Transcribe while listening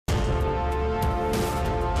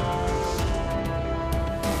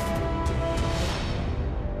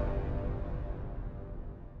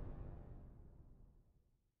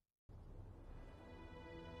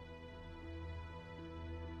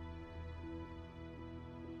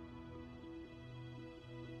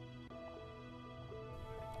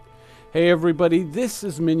Hey everybody, this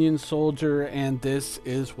is Minion Soldier, and this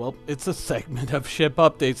is, well, it's a segment of ship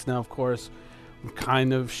updates. Now, of course, we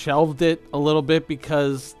kind of shelved it a little bit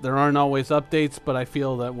because there aren't always updates, but I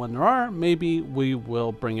feel that when there are, maybe we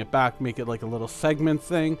will bring it back, make it like a little segment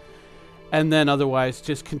thing, and then otherwise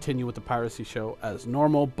just continue with the Piracy Show as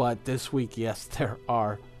normal. But this week, yes, there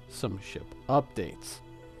are some ship updates.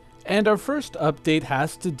 And our first update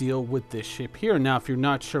has to deal with this ship here. Now, if you're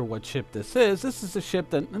not sure what ship this is a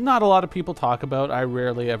ship that not a lot of people talk about, I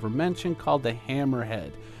rarely ever mention, called the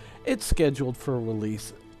Hammerhead. It's scheduled for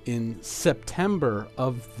release in September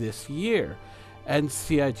of this year, and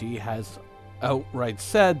CIG has outright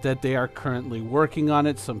said that they are currently working on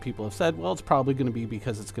it. Some people have said, well, it's probably going to be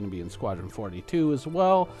because it's going to be in Squadron 42 as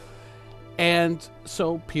well. And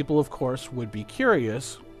so people, of course, would be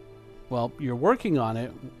curious, well, you're working on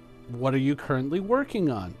it. What are you currently working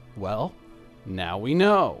on? Well, now we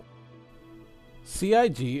know.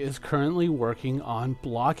 CIG is currently working on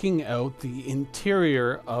blocking out the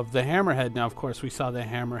interior of the Hammerhead. Now, of course, we saw the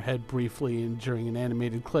Hammerhead briefly during an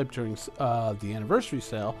animated clip during the anniversary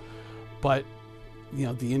sale, but you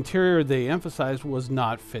know, the interior they emphasized was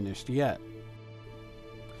not finished yet.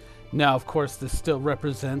 Now, of course, this still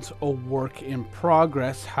represents a work in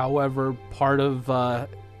progress. However, part of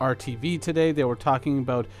RTV today, they were talking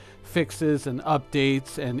about fixes and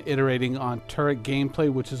updates and iterating on turret gameplay,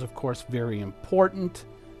 which is of course very important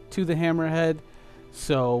to the Hammerhead.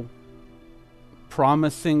 So,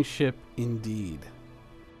 promising ship indeed.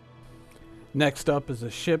 Next up is a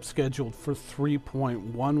ship scheduled for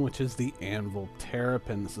 3.1, which is the Anvil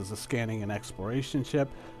Terrapin. This is a scanning and exploration ship.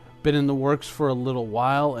 Been in the works for a little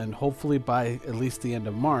while, and hopefully by at least the end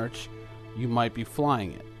of March, you might be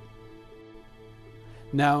flying it.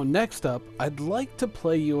 Now, next up, I'd like to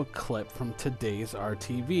play you a clip from today's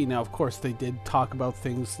RTV. Now, of course, they did talk about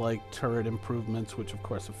things like turret improvements, which of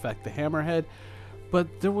course affect the Hammerhead,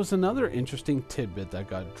 but there was another interesting tidbit that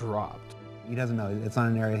got dropped. He doesn't know. It's not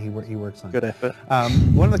an area he works on. Good effort.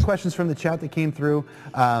 One of the questions from the chat that came through,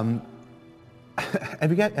 have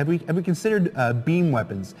we considered beam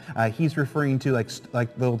weapons? He's referring to like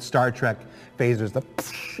the old Star Trek phasers,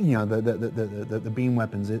 the beam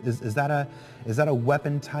weapons. Is that a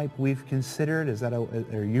weapon type we've considered?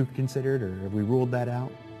 Are you considered, or have we ruled that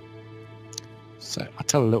out? So I'll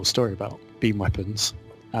tell a little story about beam weapons.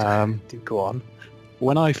 Do go on.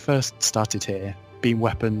 When I first started here, beam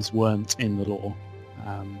weapons weren't in the lore,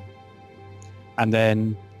 and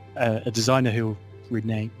then a designer who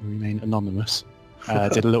remain anonymous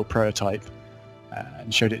did a little prototype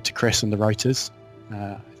and showed it to Chris and the writers.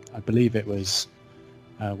 I believe it was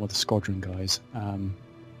one of the squadron guys,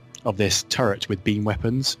 of this turret with beam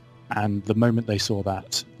weapons, and the moment they saw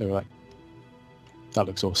that, they were like, that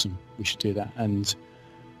looks awesome, we should do that. And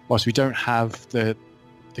whilst we don't have the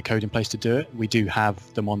code in place to do it, we do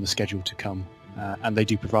have them on the schedule to come, and they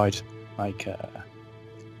do provide like a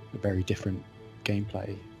very different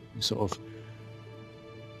gameplay. Sort of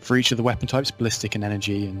for each of the weapon types, ballistic and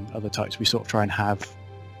energy and other types, we sort of try and have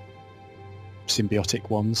symbiotic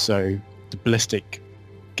ones. So the ballistic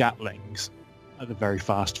Gatlings are the very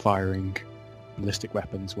fast-firing ballistic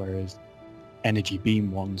weapons, whereas energy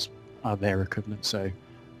beam ones are their equivalent. So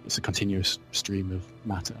it's a continuous stream of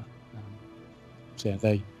matter. So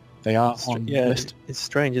yeah, they are on the list. It's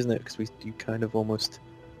strange, isn't it? Because you kind of almost,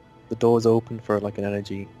 the door's open for like an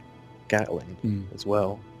energy Gatling as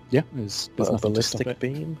well. Yeah, there's But a nothing to stop ballistic it.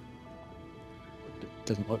 beam? It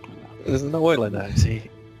doesn't work like that. There's no way like that. See,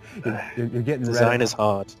 You're getting design is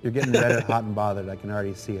hard. You're getting red hot and bothered. I can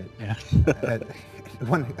already see it. Yeah.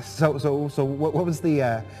 So what was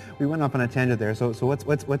the? We went off on a tangent there. So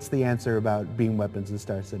what's the answer about beam weapons in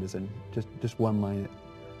Star Citizen? Just one line.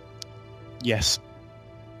 Yes.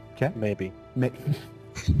 Okay. Maybe.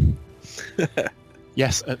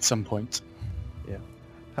 Yes, at some point. Yeah.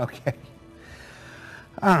 Okay.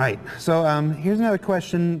 All right. So here's another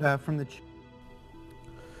question from the.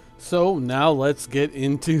 So now let's get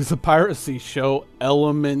into the Piracy Show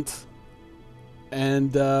element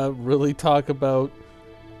and really talk about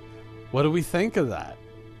what do we think of that.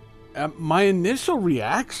 My initial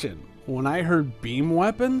reaction when I heard beam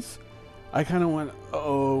weapons, I kind of went,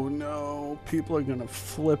 oh no, people are going to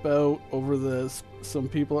flip out over this. Some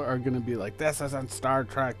people are going to be like, this isn't Star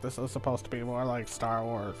Trek, this is supposed to be more like Star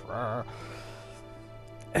Wars.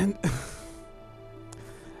 And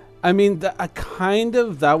I mean,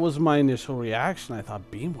 that was my initial reaction. I thought,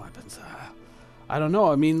 beam weapons, I don't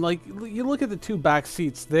know. I mean, like, you look at the two back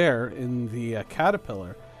seats there in the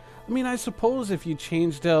Caterpillar. I mean, I suppose if you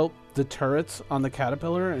changed out the turrets on the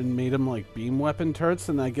Caterpillar and made them like beam weapon turrets,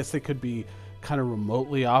 then I guess they could be kind of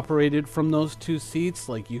remotely operated from those two seats.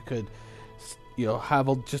 Like you could,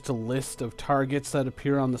 have just a list of targets that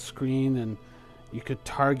appear on the screen, and you could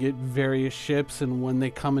target various ships, and when they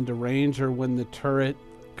come into range or when the turret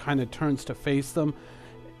kind of turns to face them.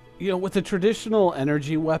 With a traditional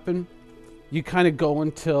energy weapon, you kind of go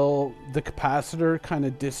until the capacitor kind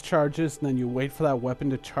of discharges, and then you wait for that weapon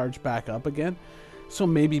to charge back up again. So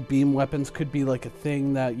maybe beam weapons could be like a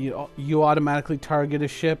thing that you automatically target a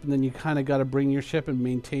ship, and then you kind of got to bring your ship and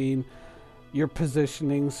maintain your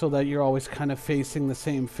positioning so that you're always kind of facing the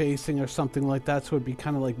same facing or something like that. So it'd be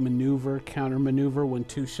kind of like counter maneuver when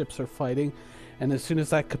two ships are fighting. And as soon as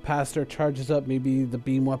that capacitor charges up, maybe the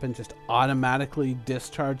beam weapon just automatically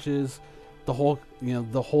discharges the whole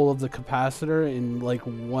of the capacitor in like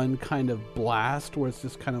one kind of blast, where it's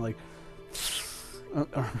just kind of like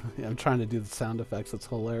I'm trying to do the sound effects. It's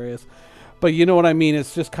hilarious, but you know what I mean.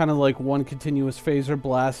 It's just kind of like one continuous phaser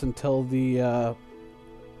blast until the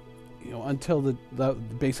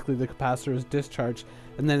basically the capacitor is discharged,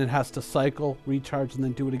 and then it has to cycle, recharge, and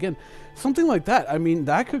then do it again. Something like that. I mean,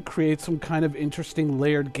 that could create some kind of interesting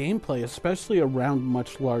layered gameplay, especially around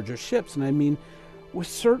much larger ships. And I mean, with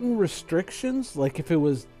certain restrictions, like if it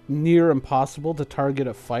was near impossible to target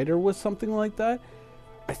a fighter with something like that,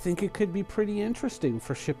 I think it could be pretty interesting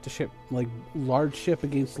for ship to ship, like large ship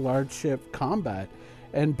against large ship combat.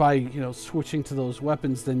 And by, switching to those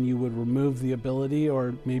weapons, then you would remove the ability,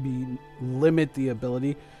 or maybe limit the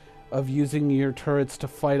ability of using your turrets to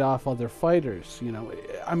fight off other fighters.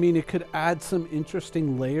 I mean, it could add some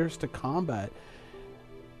interesting layers to combat.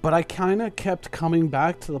 But I kind of kept coming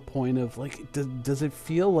back to the point of, like, does it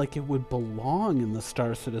feel like it would belong in the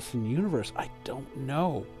Star Citizen universe? I don't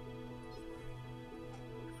know.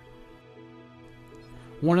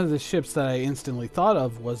 One of the ships that I instantly thought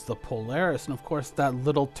of was the Polaris, and of course that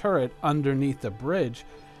little turret underneath the bridge,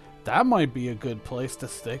 that might be a good place to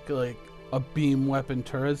stick like a beam weapon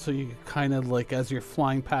turret, so you kind of, like, as you're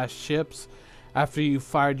flying past ships, after you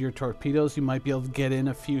fired your torpedoes, you might be able to get in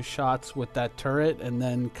a few shots with that turret, and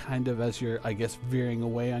then kind of as you're, I guess, veering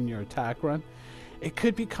away on your attack run. It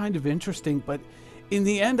could be kind of interesting, but in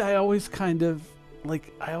the end I always kind of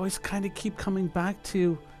keep coming back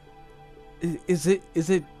to, does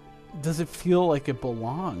it feel like it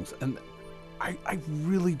belongs? And I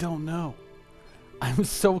really don't know. I'm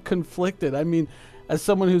so conflicted. I mean, as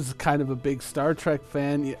someone who's kind of a big Star Trek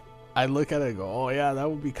fan, I look at it and go, oh yeah, that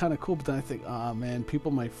would be kind of cool. But then I think, oh man, people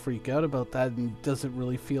might freak out about that, and does it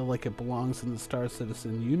really feel like it belongs in the Star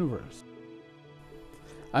Citizen universe?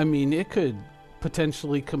 I mean, it could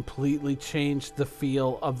potentially completely change the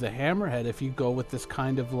feel of the Hammerhead if you go with this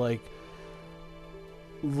kind of like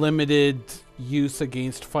limited use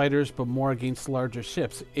against fighters but more against larger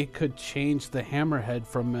ships. It could change the Hammerhead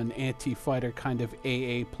from an anti-fighter kind of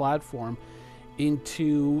AA platform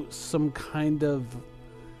into some kind of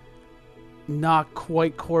not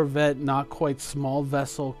quite corvette, not quite small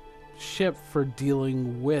vessel ship for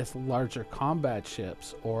dealing with larger combat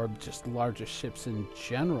ships or just larger ships in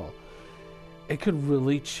general. It could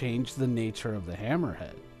really change the nature of the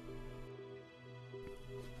Hammerhead.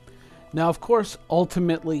 Now, of course,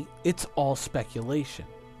 ultimately, it's all speculation.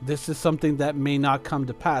 This is something that may not come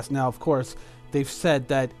to pass. Now, of course, they've said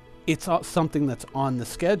that it's something that's on the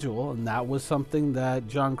schedule, and that was something that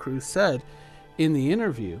John Cruz said in the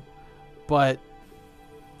interview. But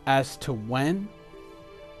as to when,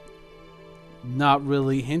 not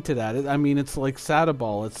really hinted at it. I mean, it's like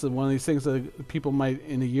Sadaball. It's one of these things that people might,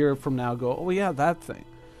 in a year from now, go, oh yeah, that thing.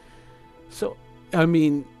 So, I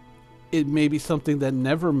mean, it may be something that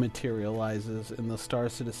never materializes in the Star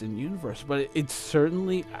Citizen universe, but it's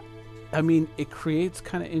certainly, I mean, it creates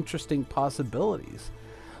kind of interesting possibilities.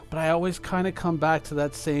 But I always kind of come back to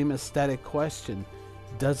that same aesthetic question.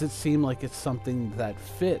 Does it seem like it's something that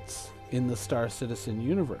fits in the Star Citizen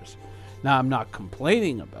universe? Now, I'm not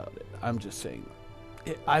complaining about it. I'm just saying,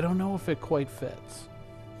 I don't know if it quite fits.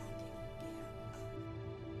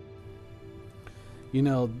 You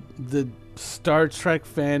know, the Star Trek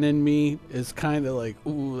fan in me is kind of like,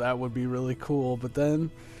 ooh, that would be really cool. But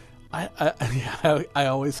then I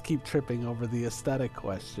always keep tripping over the aesthetic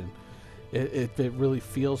question. If it really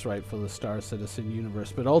feels right for the Star Citizen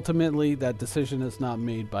universe. But ultimately, that decision is not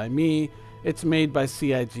made by me. It's made by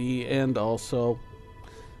CIG and also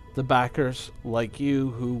the backers like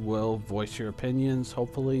you who will voice your opinions,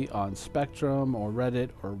 hopefully on Spectrum or Reddit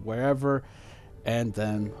or wherever. And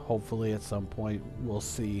then hopefully at some point we'll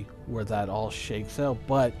see where that all shakes out.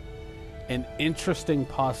 But an interesting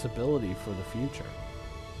possibility for the future.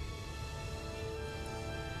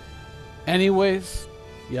 Anyways,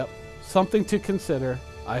 yep. Something to consider.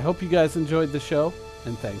 I hope you guys enjoyed the show,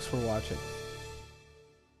 and thanks for watching.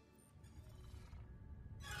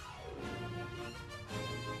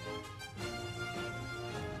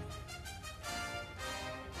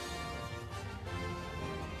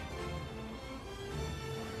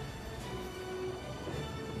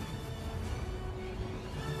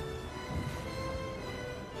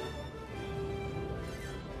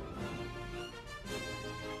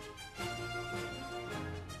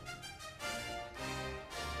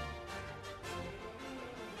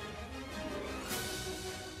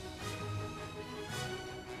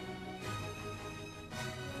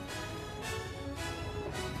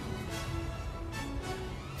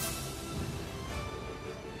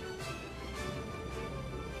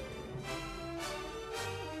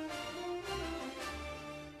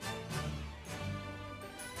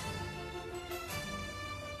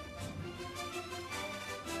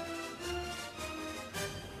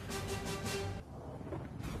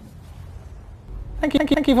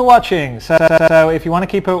 Thank you for watching. So if you want to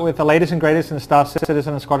keep up with the latest and greatest in Star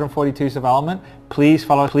Citizen and Squadron 42's development, please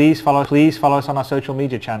follow us on our social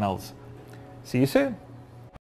media channels. See you soon.